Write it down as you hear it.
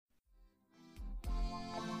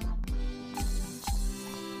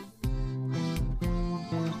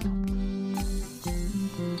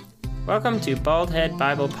Welcome to Baldhead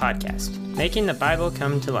Bible Podcast, making the Bible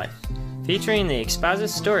come to life, featuring the exposit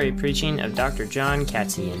story preaching of Dr. John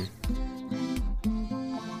Katzian.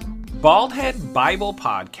 Baldhead Bible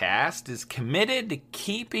Podcast is committed to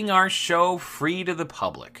keeping our show free to the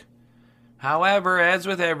public. However, as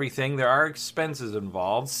with everything, there are expenses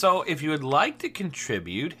involved, so if you would like to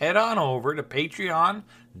contribute, head on over to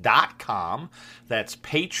patreon.com. That's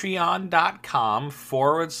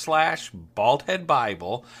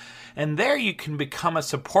patreon.com/baldheadbible. And there you can become a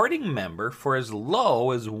supporting member for as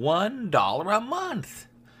low as $1 a month.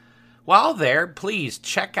 While there, please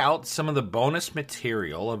check out some of the bonus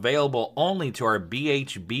material available only to our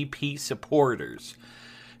BHBP supporters.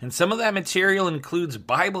 And some of that material includes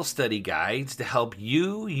Bible study guides to help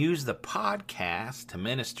you use the podcast to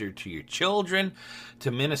minister to your children,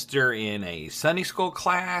 to minister in a Sunday school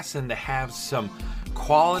class, and to have some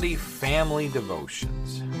quality family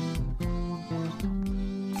devotions.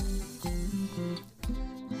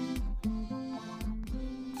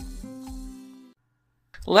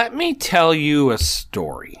 Let me tell you a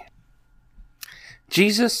story.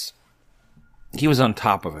 Jesus, he was on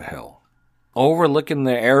top of a hill, overlooking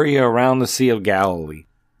the area around the Sea of Galilee.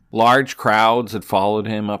 Large crowds had followed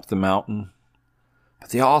him up the mountain,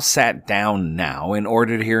 but they all sat down now in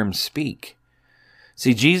order to hear him speak.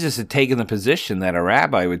 See, Jesus had taken the position that a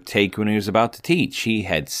rabbi would take when he was about to teach. He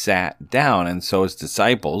had sat down, and so his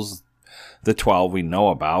disciples, the 12 we know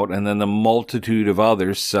about, and then the multitude of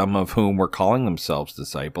others, some of whom were calling themselves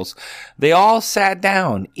disciples, they all sat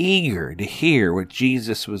down, eager to hear what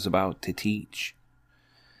Jesus was about to teach.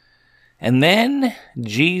 And then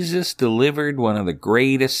Jesus delivered one of the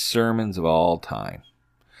greatest sermons of all time.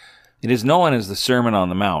 It is known as the Sermon on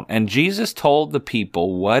the Mount, and Jesus told the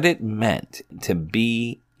people what it meant to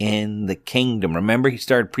be in the kingdom. Remember, he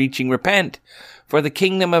started preaching, "Repent, for the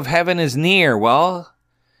kingdom of heaven is near." Well,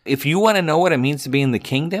 if you want to know what it means to be in the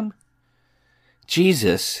kingdom,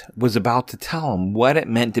 Jesus was about to tell them what it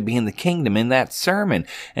meant to be in the kingdom in that sermon.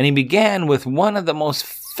 And he began with one of the most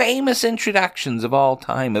famous introductions of all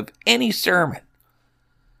time of any sermon.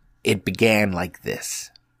 It began like this: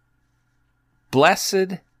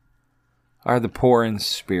 "Blessed are the poor in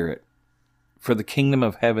spirit, for the kingdom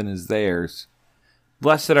of heaven is theirs.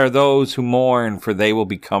 Blessed are those who mourn, for they will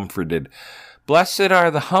be comforted. Blessed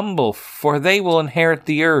are the humble, for they will inherit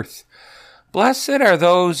the earth. Blessed are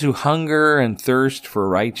those who hunger and thirst for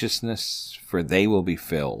righteousness, for they will be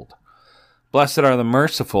filled. Blessed are the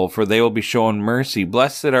merciful, for they will be shown mercy.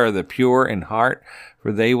 Blessed are the pure in heart,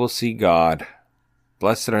 for they will see God.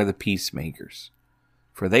 Blessed are the peacemakers,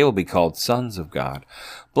 for they will be called sons of God.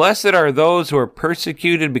 Blessed are those who are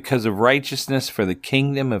persecuted because of righteousness, for the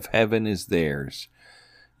kingdom of heaven is theirs.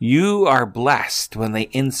 You are blessed when they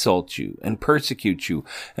insult you and persecute you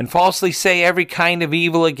and falsely say every kind of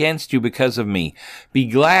evil against you because of me. Be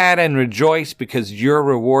glad and rejoice, because your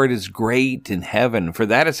reward is great in heaven, for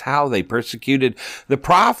that is how they persecuted the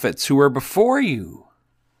prophets who were before you."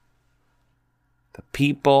 The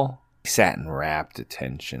people sat in rapt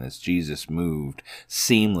attention as Jesus moved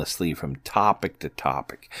seamlessly from topic to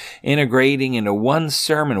topic, integrating into one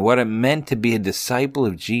sermon what it meant to be a disciple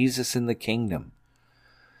of Jesus in the kingdom.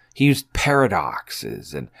 He used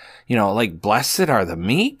paradoxes and, like, blessed are the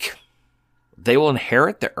meek. They will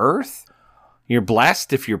inherit the earth. You're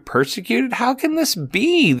blessed if you're persecuted. How can this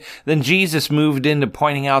be? Then Jesus moved into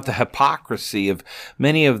pointing out the hypocrisy of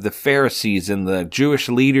many of the Pharisees and the Jewish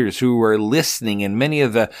leaders who were listening, and many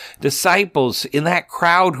of the disciples in that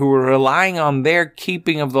crowd who were relying on their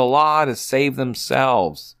keeping of the law to save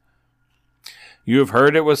themselves. "You have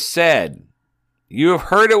heard it was said. You have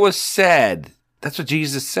heard it was said." That's what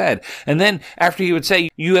Jesus said. And then after he would say,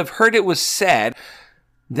 "You have heard it was said,"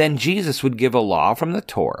 then Jesus would give a law from the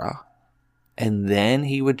Torah, and then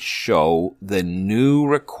he would show the new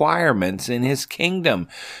requirements in his kingdom.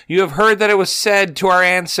 "You have heard that it was said to our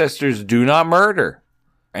ancestors, 'Do not murder,'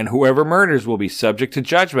 and whoever murders will be subject to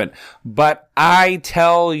judgment. But I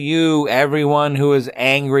tell you, everyone who is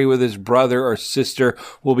angry with his brother or sister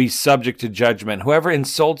will be subject to judgment. Whoever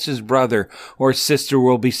insults his brother or sister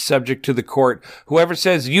will be subject to the court. Whoever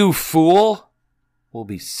says, 'You fool,' will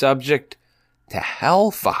be subject to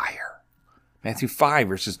hellfire." Matthew 5,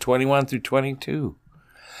 verses 21 through 22.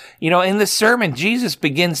 In this sermon, Jesus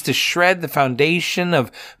begins to shred the foundation of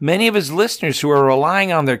many of his listeners who are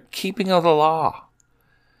relying on their keeping of the law.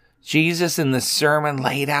 Jesus in the sermon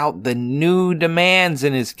laid out the new demands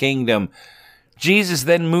in his kingdom. Jesus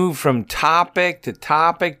then moved from topic to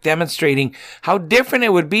topic, demonstrating how different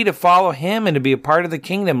it would be to follow him and to be a part of the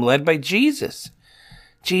kingdom led by Jesus.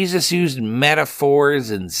 Jesus used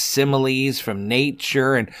metaphors and similes from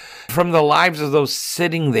nature and from the lives of those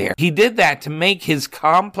sitting there. He did that to make his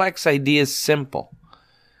complex ideas simple,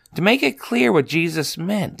 to make it clear what Jesus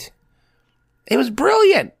meant. It was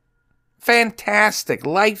brilliant, fantastic,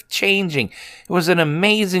 life-changing. It was an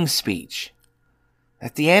amazing speech.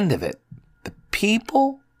 At the end of it, the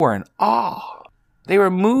people were in awe. They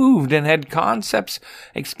were moved and had concepts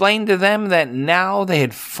explained to them that now they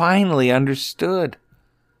had finally understood.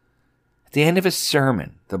 At the end of his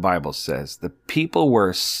sermon, the Bible says, the people were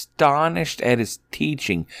astonished at his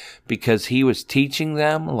teaching because he was teaching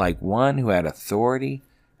them like one who had authority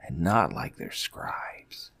and not like their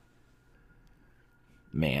scribes.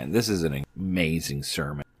 Man, this is an amazing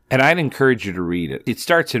sermon. And I'd encourage you to read it. It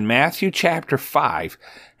starts in Matthew chapter 5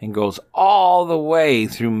 and goes all the way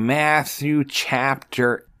through Matthew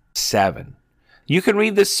chapter 7. You can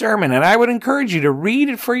read this sermon, and I would encourage you to read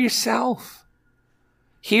it for yourself.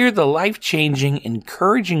 Hear the life-changing,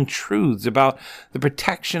 encouraging truths about the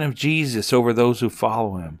protection of Jesus over those who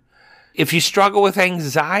follow him. If you struggle with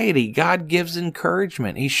anxiety, God gives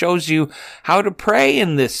encouragement. He shows you how to pray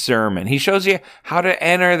in this sermon. He shows you how to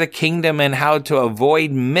enter the kingdom and how to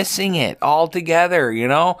avoid missing it altogether, you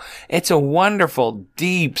know? It's a wonderful,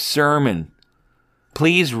 deep sermon.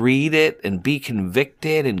 Please read it and be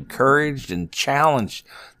convicted, encouraged, and challenged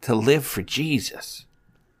to live for Jesus.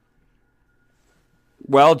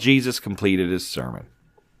 Well, Jesus completed his sermon,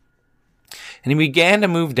 and he began to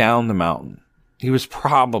move down the mountain. He was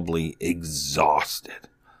probably exhausted,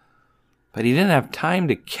 but he didn't have time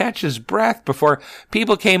to catch his breath before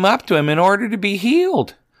people came up to him in order to be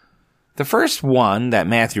healed. The first one that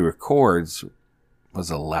Matthew records was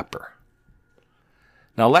a leper.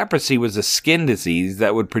 Now, leprosy was a skin disease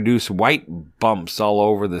that would produce white bumps all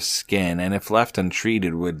over the skin, and if left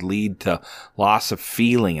untreated would lead to loss of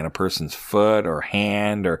feeling in a person's foot or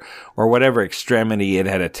hand or whatever extremity it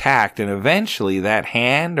had attacked, and eventually that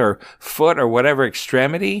hand or foot or whatever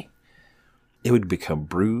extremity, it would become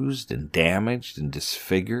bruised and damaged and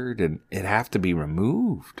disfigured, and it'd have to be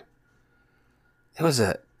removed. It was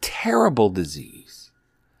a terrible disease.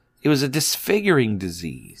 It was a disfiguring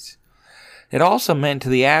disease. It also meant to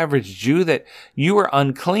the average Jew that you were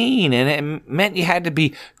unclean, and it meant you had to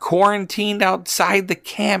be quarantined outside the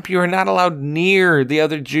camp. You were not allowed near the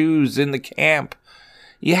other Jews in the camp.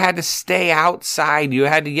 You had to stay outside. You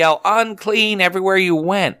had to yell, "Unclean," everywhere you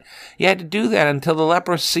went. You had to do that until the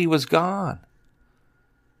leprosy was gone.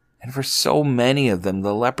 And for so many of them,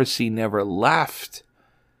 the leprosy never left.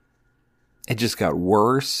 It just got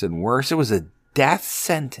worse and worse. It was a death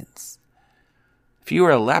sentence. If you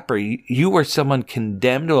were a leper, you were someone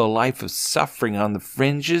condemned to a life of suffering on the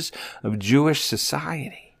fringes of Jewish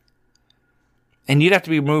society. And you'd have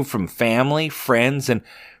to be removed from family, friends, and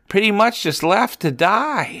pretty much just left to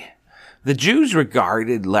die. The Jews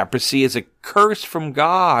regarded leprosy as a curse from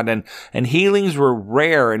God, and healings were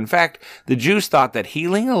rare. In fact, the Jews thought that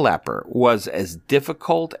healing a leper was as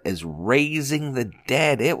difficult as raising the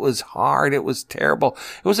dead. It was hard. It was terrible.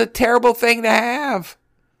 It was a terrible thing to have.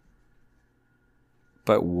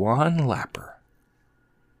 But one leper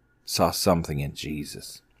saw something in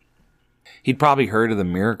Jesus. He'd probably heard of the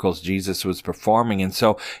miracles Jesus was performing, and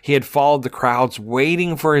so he had followed the crowds,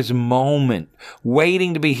 waiting for his moment,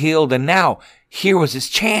 waiting to be healed, and now here was his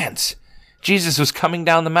chance. Jesus was coming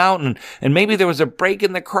down the mountain, and maybe there was a break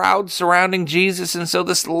in the crowd surrounding Jesus, and so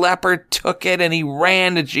this leper took it, and he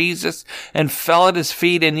ran to Jesus and fell at his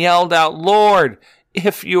feet and yelled out, "Lord,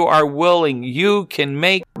 if you are willing, you can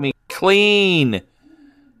make me clean."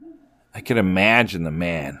 I could imagine the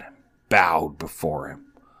man bowed before him,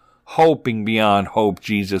 hoping beyond hope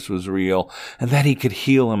Jesus was real and that he could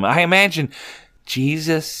heal him. I imagine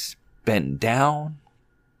Jesus bent down,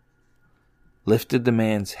 lifted the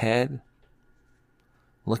man's head,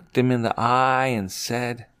 looked him in the eye and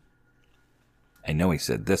said, I know he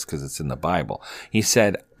said this because it's in the Bible. He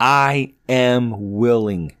said, "I am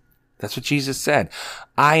willing." That's what Jesus said.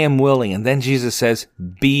 "I am willing." And then Jesus says,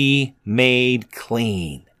 "Be made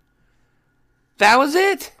clean." That was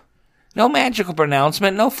it. No magical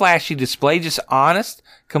pronouncement, no flashy display, just honest,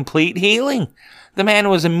 complete healing. The man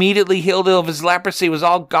was immediately healed of his leprosy, was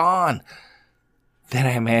all gone. Then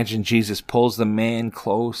I imagine Jesus pulls the man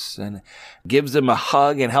close and gives him a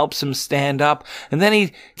hug and helps him stand up. And then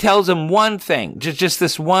he tells him one thing, just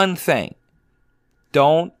this one thing.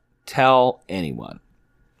 Don't tell anyone.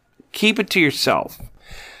 Keep it to yourself.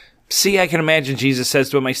 See, I can imagine Jesus says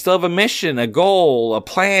to him, I still have a mission, a goal, a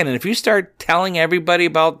plan. And if you start telling everybody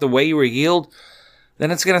about the way you were healed, then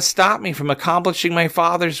it's going to stop me from accomplishing my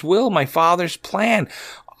Father's will, my Father's plan.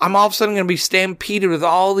 I'm all of a sudden going to be stampeded with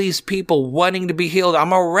all these people wanting to be healed.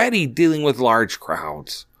 I'm already dealing with large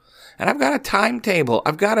crowds. And I've got a timetable.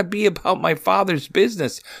 I've got to be about my Father's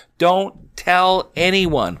business. Don't tell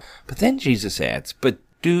anyone. But then Jesus adds, but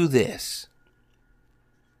do this.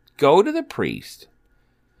 Go to the priest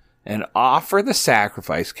and offer the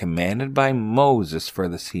sacrifice commanded by Moses for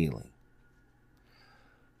this healing.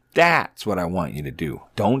 That's what I want you to do.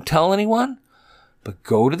 Don't tell anyone, but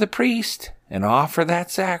go to the priest and offer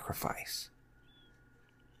that sacrifice.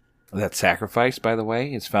 That sacrifice, by the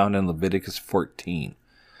way, is found in Leviticus 14.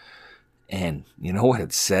 And you know what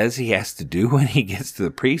it says he has to do when he gets to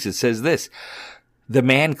the priest? It says this, the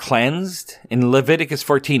man cleansed, in Leviticus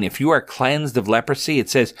 14, if you are cleansed of leprosy, it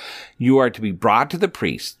says you are to be brought to the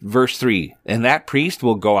priest. Verse 3, and that priest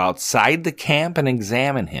will go outside the camp and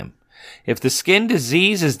examine him. If the skin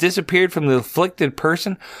disease has disappeared from the afflicted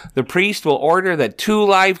person, the priest will order that 2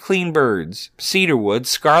 live clean birds, cedar wood,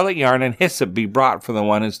 scarlet yarn, and hyssop be brought for the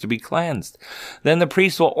one who is to be cleansed. Then the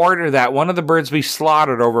priest will order that one of the birds be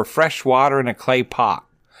slaughtered over fresh water in a clay pot.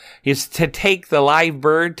 He is to take the live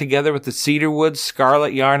bird together with the cedar wood,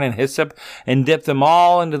 scarlet yarn, and hyssop, and dip them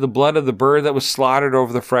all into the blood of the bird that was slaughtered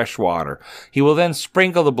over the fresh water. He will then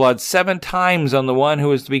sprinkle the blood 7 times on the one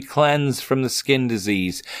who is to be cleansed from the skin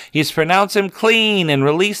disease. He is to pronounce him clean and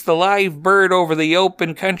release the live bird over the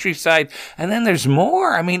open countryside. And then there's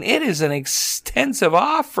more. I mean, it is an extensive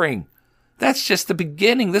offering. That's just the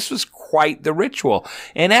beginning. This was quite the ritual.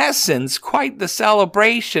 In essence, quite the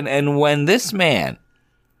celebration. And when this man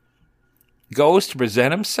goes to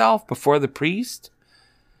present himself before the priest,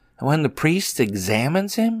 and when the priest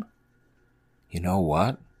examines him, you know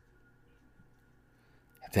what?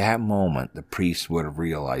 At that moment, the priest would have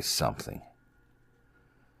realized something.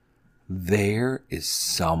 There is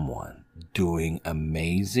someone doing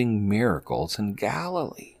amazing miracles in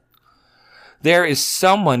Galilee. There is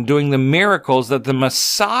someone doing the miracles that the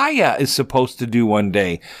Messiah is supposed to do one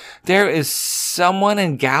day. There is someone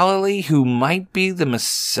in Galilee who might be the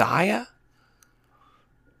Messiah.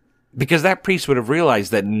 Because that priest would have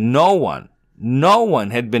realized that no one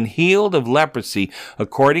had been healed of leprosy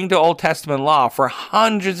according to Old Testament law for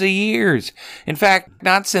hundreds of years. In fact,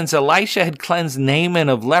 not since Elisha had cleansed Naaman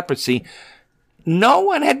of leprosy, no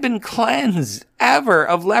one had been cleansed ever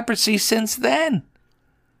of leprosy since then.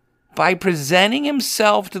 By presenting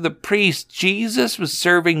himself to the priest, Jesus was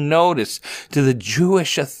serving notice to the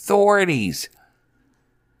Jewish authorities.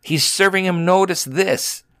 He's serving him notice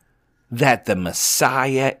this, that the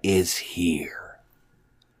Messiah is here.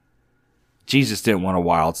 Jesus didn't want a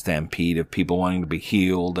wild stampede of people wanting to be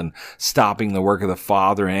healed and stopping the work of the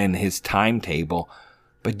Father and his timetable.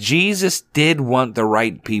 But Jesus did want the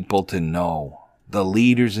right people to know, the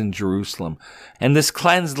leaders in Jerusalem. And this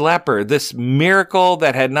cleansed leper, this miracle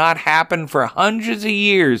that had not happened for hundreds of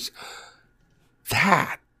years,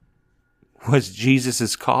 that was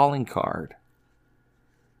Jesus' calling card.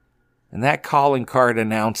 And that calling card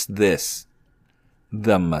announced this: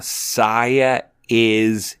 the Messiah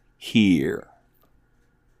is here.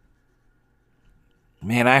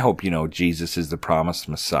 Man, I hope you know Jesus is the promised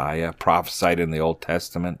Messiah, prophesied in the Old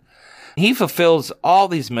Testament. He fulfills all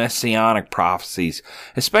these messianic prophecies,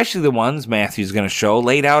 especially the ones Matthew's going to show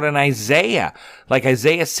laid out in Isaiah, like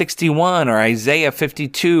Isaiah 61 or Isaiah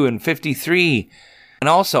 52 and 53. And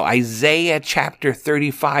also Isaiah chapter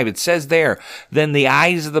 35, it says there, then the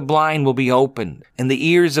eyes of the blind will be opened, and the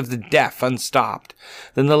ears of the deaf unstopped.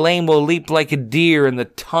 Then the lame will leap like a deer, and the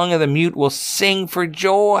tongue of the mute will sing for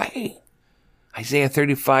joy. Isaiah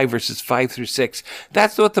 35 verses 5 through 6.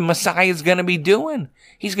 That's what the Messiah is going to be doing.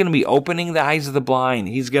 He's going to be opening the eyes of the blind.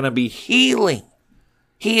 He's going to be healing.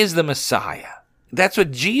 He is the Messiah. That's what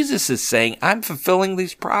Jesus is saying. I'm fulfilling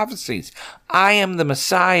these prophecies. I am the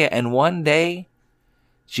Messiah, and one day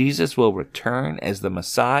Jesus will return as the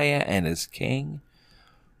Messiah and as King,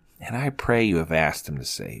 and I pray you have asked him to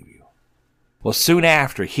save you. Well, soon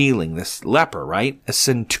after healing this leper, right, a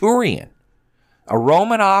centurion, a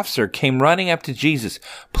Roman officer, came running up to Jesus,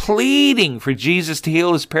 pleading for Jesus to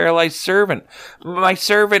heal his paralyzed servant. My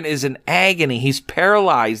servant is in agony. He's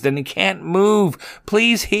paralyzed and he can't move.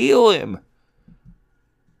 Please heal him.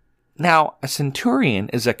 Now, a centurion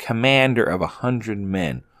is a commander of 100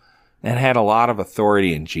 men. And had a lot of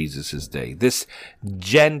authority in Jesus' day. This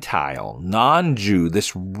Gentile, non-Jew,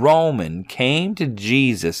 this Roman came to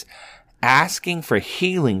Jesus asking for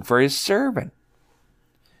healing for his servant.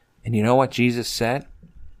 And you know what Jesus said?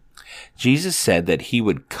 Jesus said that he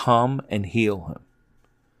would come and heal him.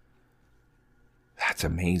 That's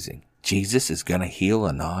amazing. Jesus is going to heal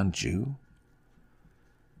a non-Jew?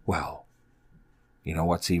 Well, you know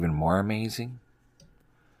what's even more amazing?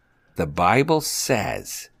 the Bible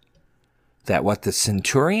says that what the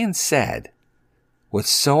centurion said was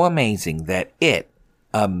so amazing that it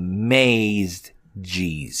amazed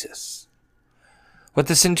Jesus. What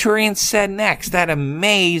the centurion said next, that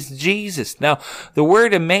amazed Jesus. Now, the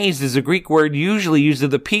word amazed is a Greek word usually used of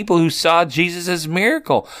the people who saw Jesus'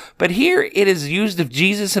 miracle. But here it is used of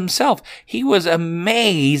Jesus himself. He was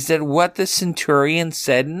amazed at what the centurion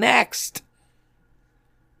said next.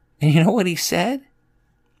 And you know what he said?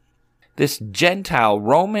 This Gentile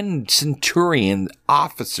Roman centurion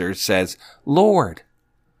officer says, "Lord,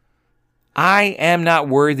 I am not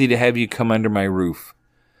worthy to have you come under my roof.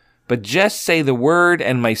 But just say the word,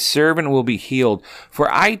 and my servant will be healed.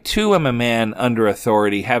 For I too am a man under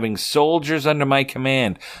authority, having soldiers under my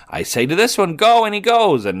command. I say to this one, go, and he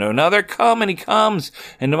goes, and to another, come, and he comes,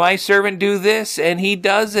 and to my servant, do this, and he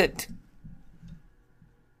does it."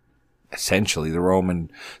 Essentially, the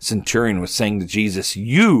Roman centurion was saying to Jesus,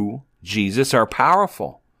 "You, Jesus, are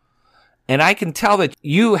powerful. And I can tell that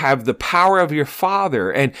you have the power of your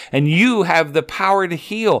Father, and you have the power to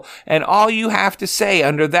heal. And all you have to say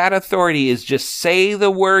under that authority is just say the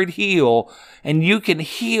word heal, and you can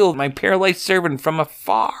heal my paralyzed servant from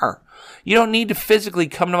afar. You don't need to physically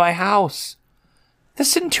come to my house." The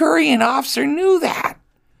centurion officer knew that.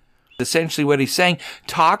 Essentially what he's saying,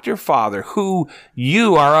 talk to your Father, who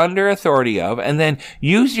you are under authority of, and then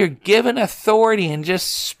use your given authority and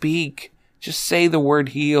just speak. Just say the word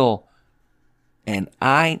heal. And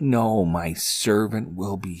I know my servant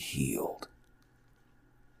will be healed.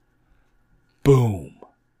 Boom.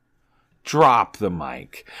 Drop the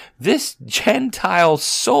mic. This Gentile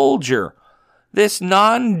soldier, this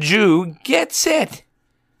non-Jew, gets it.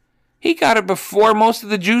 He got it before most of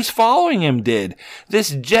the Jews following him did. This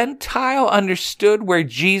Gentile understood where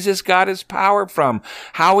Jesus got his power from,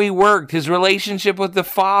 how he worked, his relationship with the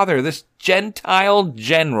Father. This Gentile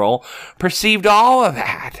general perceived all of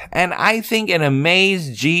that. And I think it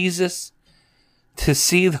amazed Jesus to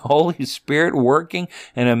see the Holy Spirit working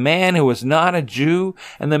in a man who was not a Jew.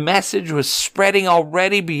 And the message was spreading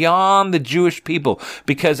already beyond the Jewish people.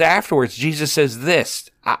 Because afterwards, Jesus says this,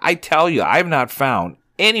 I tell you, I have not found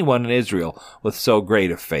anyone in Israel with so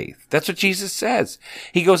great a faith. That's what Jesus says.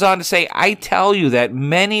 He goes on to say, I tell you that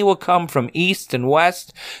many will come from east and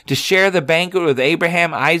west to share the banquet with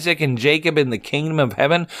Abraham, Isaac, and Jacob in the kingdom of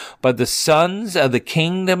heaven, but the sons of the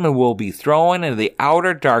kingdom will be thrown into the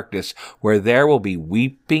outer darkness, where there will be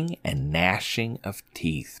weeping and gnashing of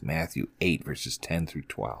teeth. Matthew 8, verses 10 through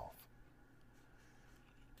 12.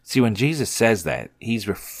 See, when Jesus says that, he's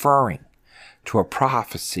referring to a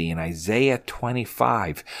prophecy in Isaiah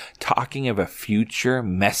 25, talking of a future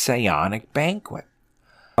messianic banquet.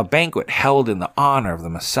 A banquet held in the honor of the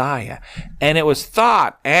Messiah. And it was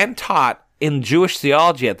thought and taught in Jewish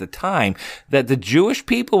theology at the time that the Jewish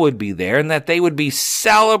people would be there and that they would be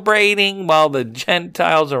celebrating while the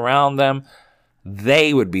Gentiles around them,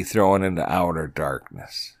 they would be thrown into outer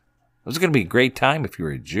darkness. It was going to be a great time if you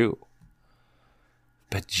were a Jew.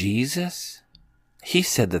 But Jesus, he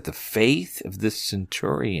said that the faith of this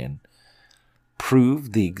centurion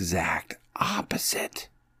proved the exact opposite.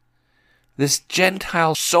 This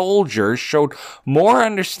Gentile soldier showed more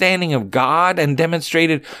understanding of God and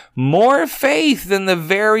demonstrated more faith than the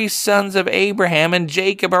very sons of Abraham and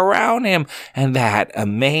Jacob around him. And that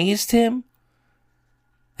amazed him.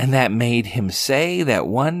 And that made him say that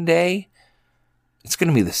one day it's going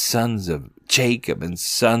to be the sons of Jacob and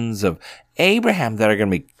sons of Abraham that are going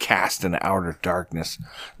to be cast into outer darkness,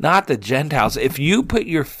 not the Gentiles. If you put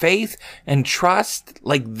your faith and trust,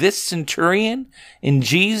 like this centurion, in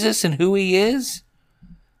Jesus and who he is,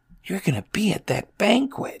 you're going to be at that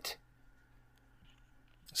banquet.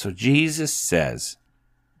 So Jesus says,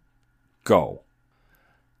 go.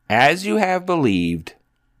 As you have believed,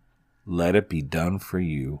 let it be done for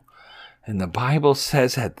you. And the Bible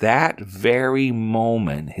says at that very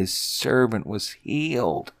moment, his servant was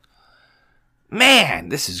healed. Man,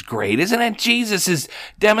 this is great, isn't it? Jesus is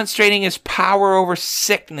demonstrating his power over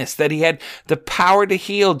sickness, that he had the power to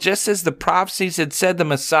heal, just as the prophecies had said the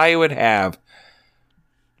Messiah would have.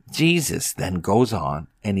 Jesus then goes on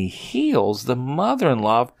and he heals the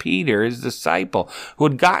mother-in-law of Peter, his disciple, who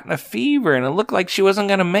had gotten a fever and it looked like she wasn't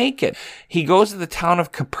going to make it. He goes to the town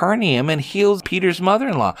of Capernaum and heals Peter's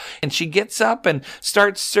mother-in-law. And she gets up and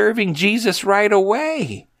starts serving Jesus right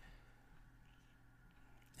away.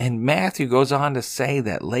 And Matthew goes on to say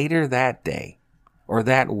that later that day, or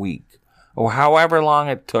that week, or however long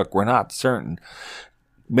it took, we're not certain.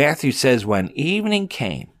 Matthew says when evening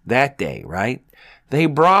came that day, right? They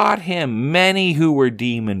brought him many who were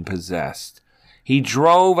demon-possessed. He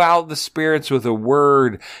drove out the spirits with a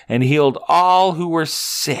word and healed all who were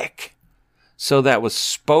sick. so that was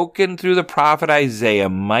spoken through the prophet Isaiah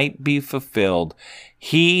might be fulfilled.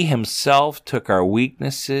 He himself took our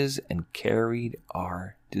weaknesses and carried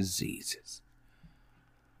our diseases.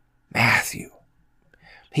 Matthew.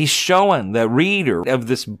 He's showing the reader of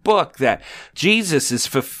this book that Jesus is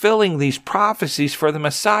fulfilling these prophecies for the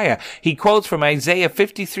Messiah. He quotes from Isaiah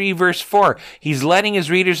 53 verse 4. He's letting his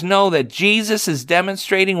readers know that Jesus is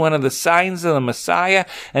demonstrating one of the signs of the Messiah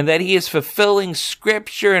and that he is fulfilling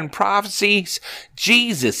scripture and prophecies.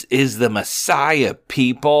 Jesus is the Messiah,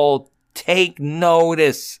 people. Take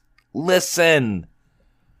notice. Listen.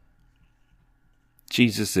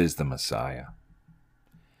 Jesus is the Messiah.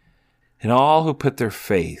 And all who put their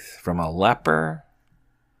faith, from a leper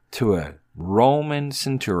to a Roman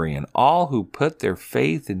centurion, all who put their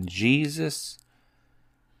faith in Jesus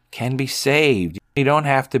can be saved. You don't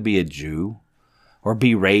have to be a Jew or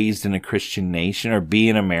be raised in a Christian nation or be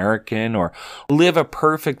an American or live a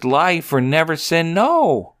perfect life or never sin.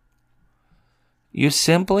 No. You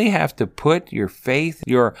simply have to put your faith,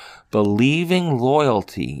 your believing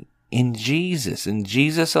loyalty in Jesus and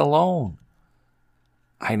Jesus alone.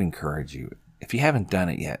 I'd encourage you, if you haven't done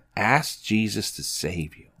it yet, ask Jesus to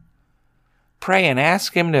save you. Pray and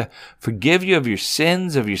ask him to forgive you of your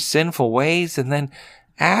sins, of your sinful ways, and then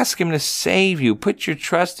ask him to save you. Put your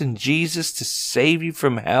trust in Jesus to save you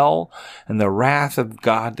from hell and the wrath of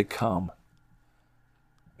God to come.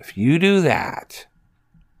 If you do that,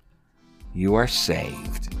 you are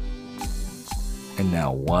saved and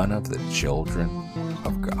now one of the children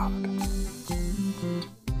of God.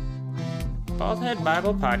 Baldhead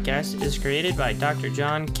Bible Podcast is created by Dr.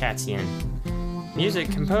 John Katzian.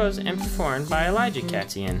 Music composed and performed by Elijah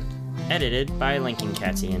Katzian. Edited by Lincoln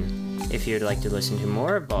Katzian. If you would like to listen to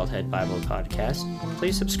more of Baldhead Bible Podcast,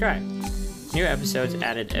 please subscribe. New episodes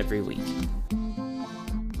added every week.